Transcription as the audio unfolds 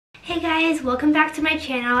guys, welcome back to my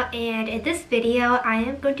channel, and in this video I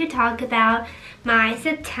am going to talk about my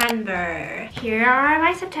September. Here are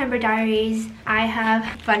my September diaries. I have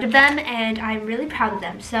a bunch of them and I'm really proud of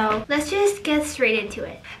them. So let's just get straight into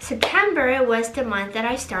it. September was the month that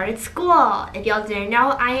I started school. If y'all didn't know,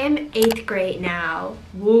 I am 8th grade now.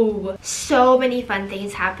 Woo! So many fun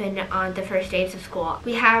things happen on the first days of school.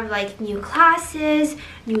 We have like new classes,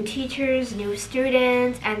 new teachers, new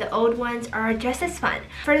students, and the old ones are just as fun.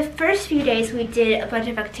 For the first few days we did a bunch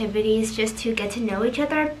of activities just to get to know each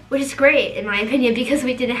other, which is great in my opinion because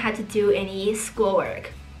we didn't have to do any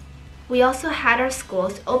schoolwork. We also had our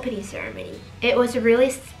school's opening ceremony. It was a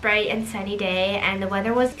really bright and sunny day and the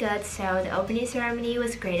weather was good, so the opening ceremony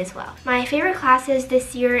was great as well. My favorite classes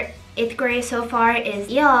this year, 8th grade so far, is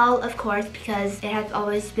EL, of course, because it has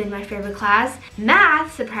always been my favorite class.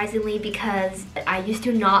 Math, surprisingly, because I used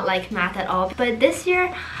to not like math at all. But this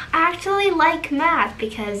year, I actually like math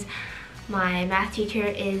because my math teacher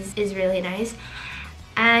is really nice.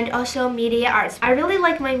 And also media arts. I really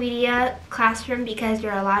like my media classroom because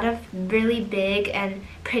there are a lot of really big and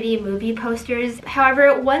pretty movie posters.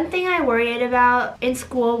 However, one thing I worried about in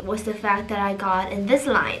school was the fact that I got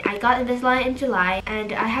Invisalign. I got Invisalign in July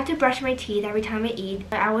and I have to brush my teeth every time I eat.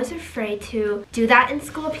 But I was afraid to do that in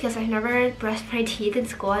school because I've never brushed my teeth in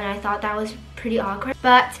school and I thought that was pretty awkward,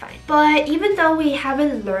 but it's fine. But even though we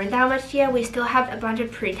haven't learned that much yet, we still have a bunch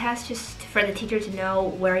of pre-tests just for the teacher to know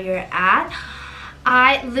where you're at.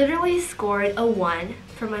 I literally scored a 1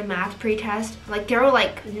 for my math pretest. Like there were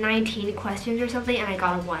like 19 questions or something and I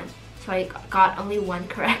got a 1. So I got only 1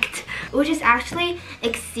 correct. Which is actually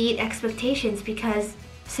exceed expectations because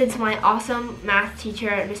since my awesome math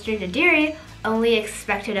teacher, Mr. Nadiri, only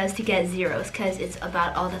expected us to get zeros because it's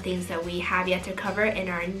about all the things that we have yet to cover in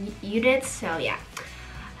our units. So yeah.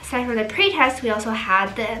 Aside from the pretest, we also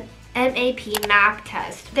had the MAP map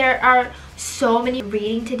test. There are so many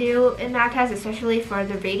reading to do in map tests, especially for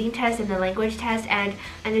the reading test and the language test, and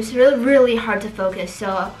it's really hard to focus.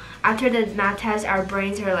 So after the map test, our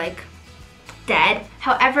brains are like dead.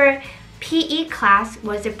 However, PE class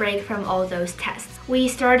was a break from all those tests. We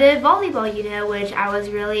started volleyball unit, which I was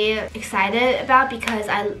really excited about because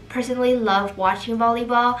I personally love watching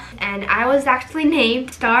volleyball, and I was actually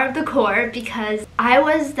named star of the court because I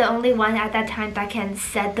was the only one at that time that can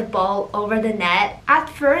set the ball over the net. At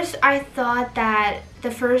first, I thought that the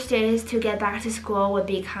first days to get back to school would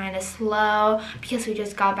be kind of slow because we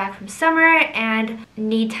just got back from summer and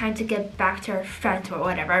need time to get back to our friends or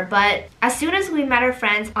whatever. But as soon as we met our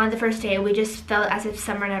friends on the first day, we just felt as if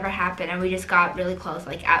summer never happened and we just got really close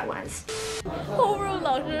like at once. Homeroom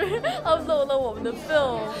老师 upload 了我们的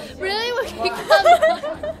film. Really? 我可以看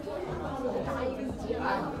吗？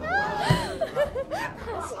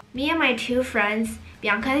 Me and my 2 friends,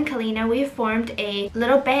 Bianca and Kalina, we formed a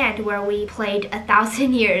little band where we played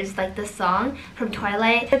 1,000 Years, like the song from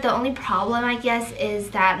Twilight. But the only problem, I guess, is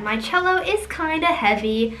that my cello is kind of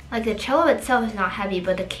heavy. Like the cello itself is not heavy,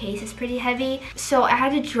 but the case is pretty heavy. So I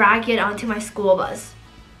had to drag it onto my school bus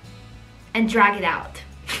and drag it out.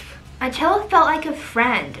 My cello felt like a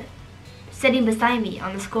friend sitting beside me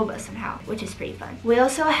on the school bus somehow, which is pretty fun. We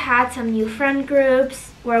also had some new friend groups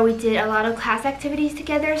where we did a lot of class activities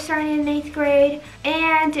together starting in 8th grade,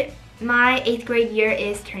 and my 8th grade year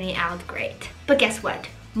is turning out great. But guess what?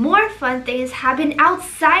 More fun things happen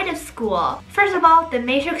outside of school. First of all, the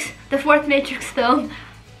 4th Matrix film.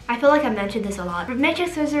 I feel like I mentioned this a lot.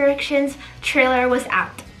 Matrix Resurrections trailer was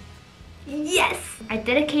out. Yes! I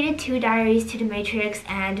dedicated 2 diaries to the Matrix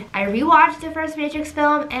and I rewatched the first Matrix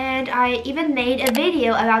film and I even made a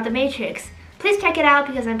video about the Matrix. Please check it out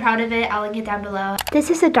because I'm proud of it. I'll link it down below.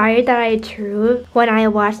 This is a diary that I drew when I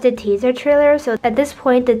watched the teaser trailer. So at this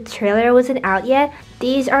point, the trailer wasn't out yet.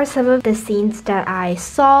 These are some of the scenes that I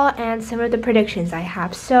saw and some of the predictions I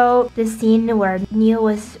have. So the scene where Neil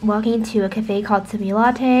was walking to a cafe called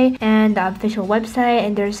Simulate and the official website,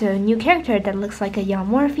 and there's a new character that looks like a young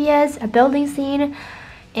Morpheus, a building scene,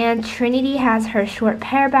 and Trinity has her short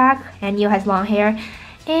hair back and Neil has long hair.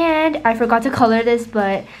 And I forgot to color this,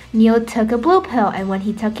 but Neil took a blue pill, and when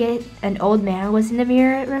he took it, an old man was in the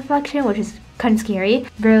mirror reflection, which is kind of scary.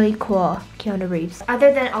 Really cool, Keanu Reeves.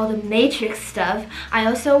 Other than all the Matrix stuff, I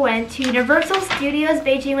also went to Universal Studios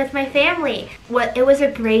Beijing with my family. It was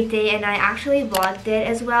a great day, and I actually vlogged it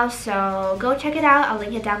as well, so go check it out. I'll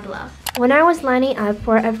link it down below. When I was lining up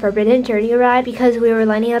for a Forbidden Journey ride, because we were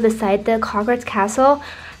lining up beside the Hogwarts Castle,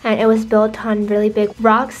 and it was built on really big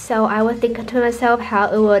rocks, so I would think to myself how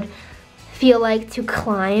it would feel like to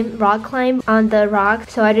rock climb on the rock.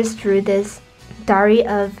 So I just drew this diary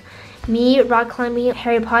of me rock climbing,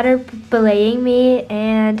 Harry Potter belaying me,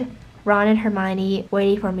 and Ron and Hermione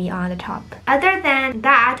waiting for me on the top. Other than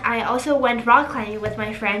that, I also went rock climbing with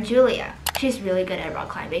my friend Julia. She's really good at rock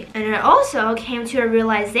climbing. And I also came to a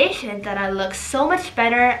realization that I look so much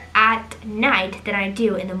better at night than I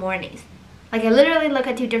do in the mornings. Like, I literally look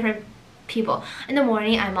at two different people. In the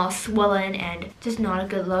morning, I'm all swollen and just not a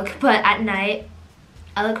good look, but at night,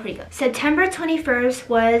 I look pretty good. September 21st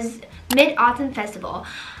was Mid-Autumn Festival,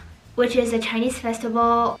 which is a Chinese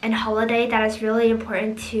festival and holiday that is really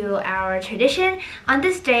important to our tradition. On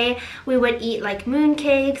this day, we would eat like moon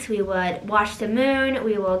cakes, we would watch the moon,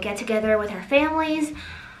 we will get together with our families,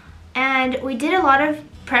 and we did a lot of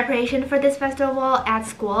preparation for this festival at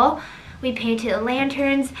school. We painted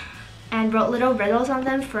lanterns and wrote little riddles on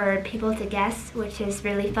them for people to guess, which is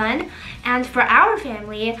really fun. And for our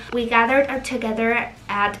family, we gathered together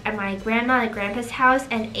at my grandma and grandpa's house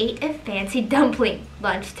and ate a fancy dumpling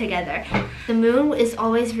lunch together. The moon is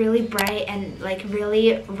always really bright and like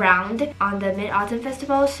really round on the Mid-Autumn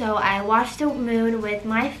Festival, so I watched the moon with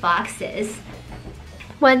my foxes.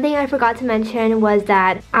 One thing I forgot to mention was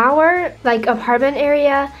that our apartment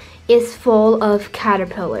area is full of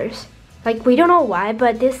caterpillars. Like, we don't know why,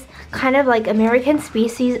 but this kind of like American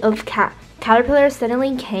species of caterpillar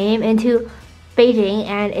suddenly came into Beijing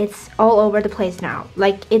and it's all over the place now.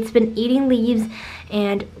 Like, it's been eating leaves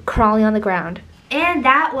and crawling on the ground. And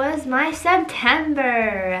that was my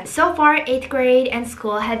September. So far, 8th grade and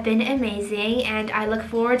school have been amazing, and I look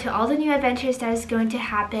forward to all the new adventures that is going to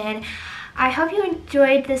happen. I hope you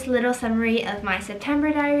enjoyed this little summary of my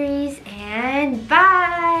September diaries, and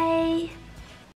bye!